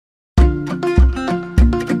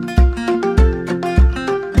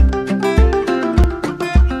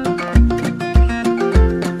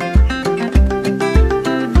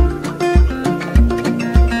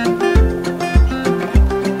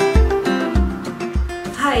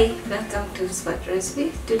Hi, welcome to Sevat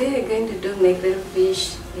recipe. Today I'm going to do mackerel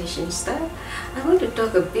fish Asian style. I want to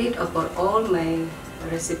talk a bit about all my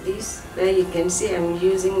recipes. Where you can see I'm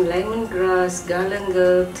using lemongrass,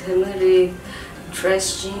 galangal, turmeric,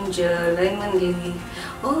 fresh ginger, lemon leaf.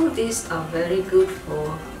 All these are very good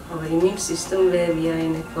for our immune system where we are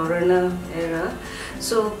in a corona era.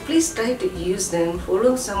 So please try to use them,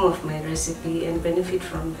 follow some of my recipe and benefit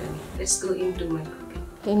from them. Let's go into my cooking.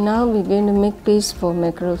 Okay, now we're going to make paste for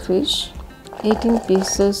mackerel fish. 18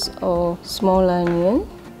 pieces of small onion,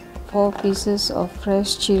 4 pieces of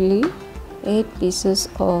fresh chili, 8 pieces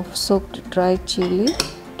of soaked dried chili,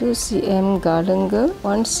 2 cm galangal,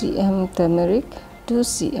 1 cm turmeric, 2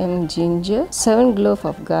 cm ginger, 7 cloves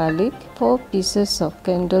of garlic, 4 pieces of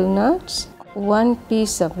candlenuts, 1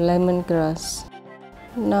 piece of lemongrass.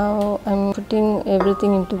 Now I'm putting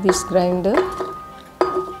everything into this grinder.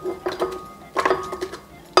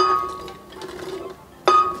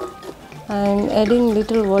 I'm adding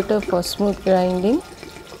little water for smooth grinding.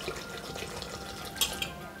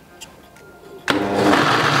 It's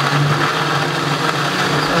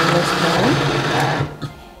almost done.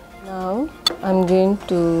 Now I'm going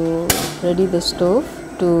to ready the stove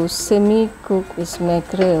to semi-cook this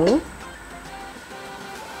mackerel.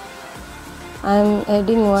 I'm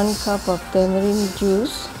adding 1 cup of tamarind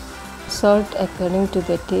juice, salt according to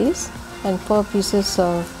the taste, and 4 pieces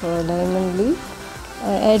of lemon leaf.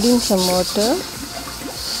 Adding some water,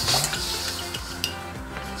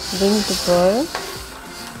 bring to boil,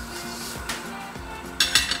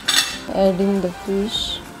 adding the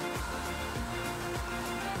fish,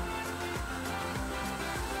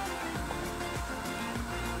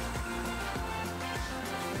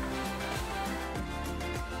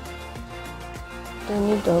 turn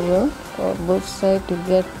it over for both sides to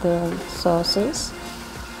get the sauces.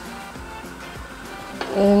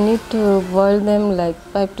 You need to boil them like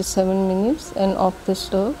 5 to 7 minutes and off the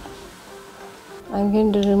stove. I'm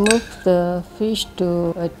going to remove the fish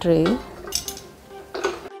to a tray.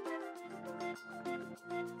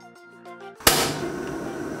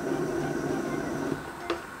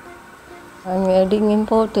 I'm adding in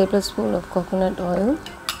 4 tablespoons of coconut oil.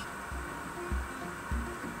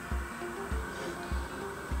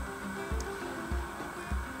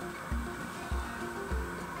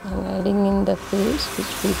 I'm adding in the paste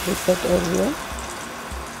which we prepared earlier.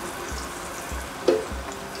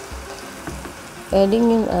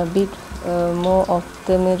 Adding in a bit more of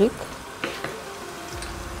turmeric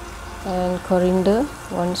and coriander,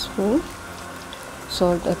 1 spoon.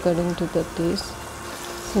 Salt according to the taste.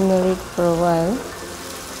 Simmer it for a while.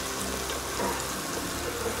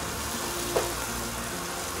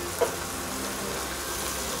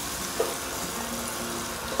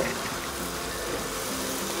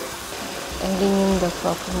 Adding in the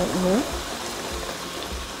coconut milk.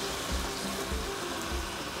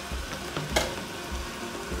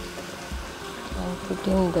 And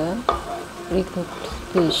putting the pre-cooked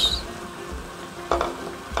fish.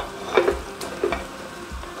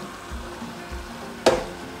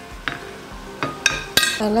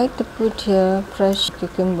 I like to put here fresh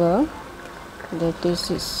cucumber. The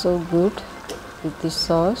taste is so good with this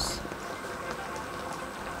sauce.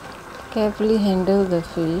 Carefully handle the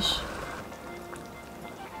fish.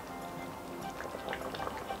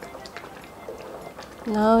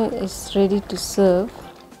 Now it's ready to serve.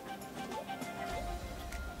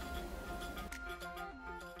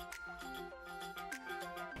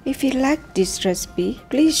 If you like this recipe,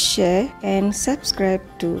 please share and subscribe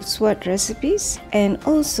to Sevat recipes and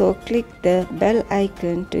also click the bell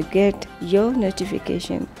icon to get your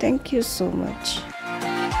notification. Thank you so much.